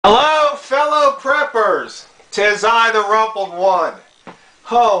Preppers, 'tis I, the rumpled one.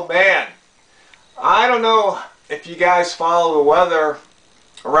 Oh man, I don't know if you guys follow the weather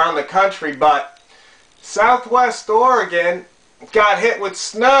around the country, but Southwest Oregon got hit with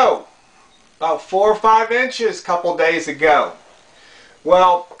snow about 4 or 5 inches a couple days ago.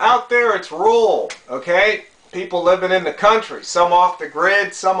 Well, out there it's rural, okay? People living in the country, some off the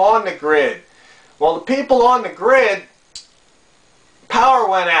grid, some on the grid. Well, the people on the grid, power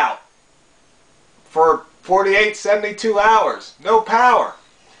went out for 48, 72 hours. No power.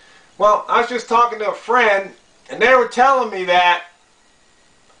 Well, I was just talking to a friend, and they were telling me that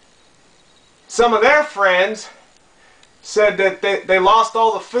some of their friends said that they lost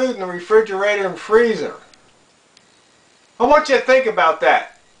all the food in the refrigerator and freezer. I want you to think about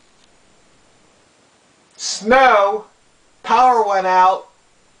that. Snow, power went out,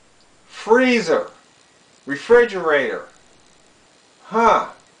 freezer, refrigerator. Huh.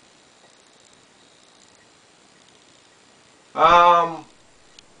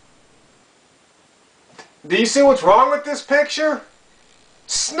 Do you see what's wrong with this picture?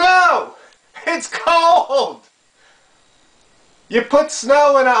 Snow! It's cold! You put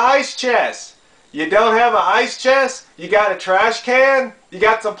snow in an ice chest. You don't have an ice chest? You got a trash can? You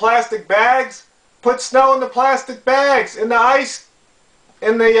got some plastic bags? Put snow in the plastic bags, in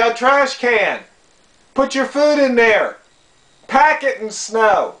the trash can. Put your food in there. Pack it in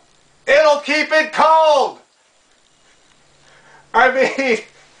snow. It'll keep it cold. I mean,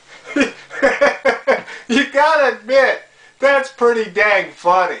 you gotta admit, that's pretty dang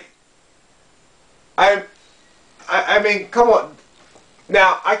funny. I mean, come on.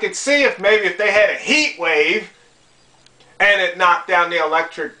 Now, I could see if they had a heat wave and it knocked down the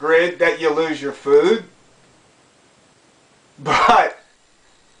electric grid that you lose your food. But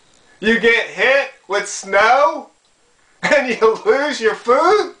you get hit with snow and you lose your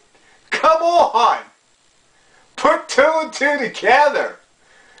food? Come on. Put 2 and 2 together.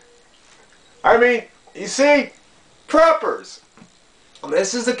 I mean, you see, preppers,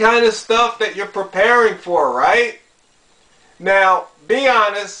 this is the kind of stuff that you're preparing for, right? Now, be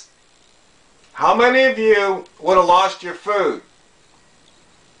honest, how many of you would have lost your food?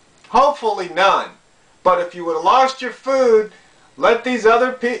 Hopefully none. But if you would have lost your food, let these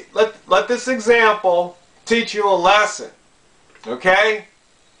other let this example teach you a lesson. Okay?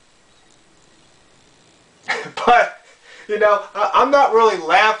 But, you know, I'm not really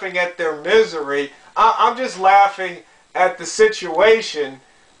laughing at their misery. I'm just laughing at the situation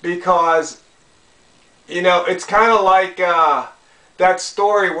because, you know, it's kind of like that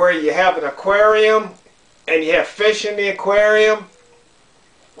story where you have an aquarium and you have fish in the aquarium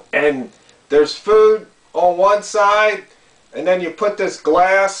and there's food on one side and then you put this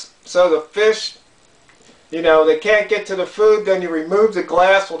glass so the fish, you know, they can't get to the food, then you remove the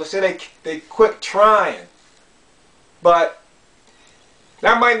glass. Well, they say they quit trying. But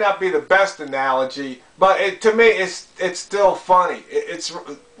that might not be the best analogy, but to me it's still funny. It's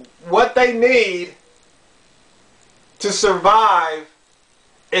what they need to survive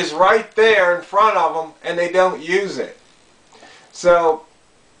is right there in front of them and they don't use it. So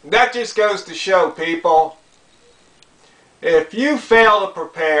that just goes to show, people, if you fail to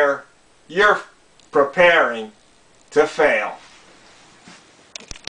prepare, you're preparing to fail.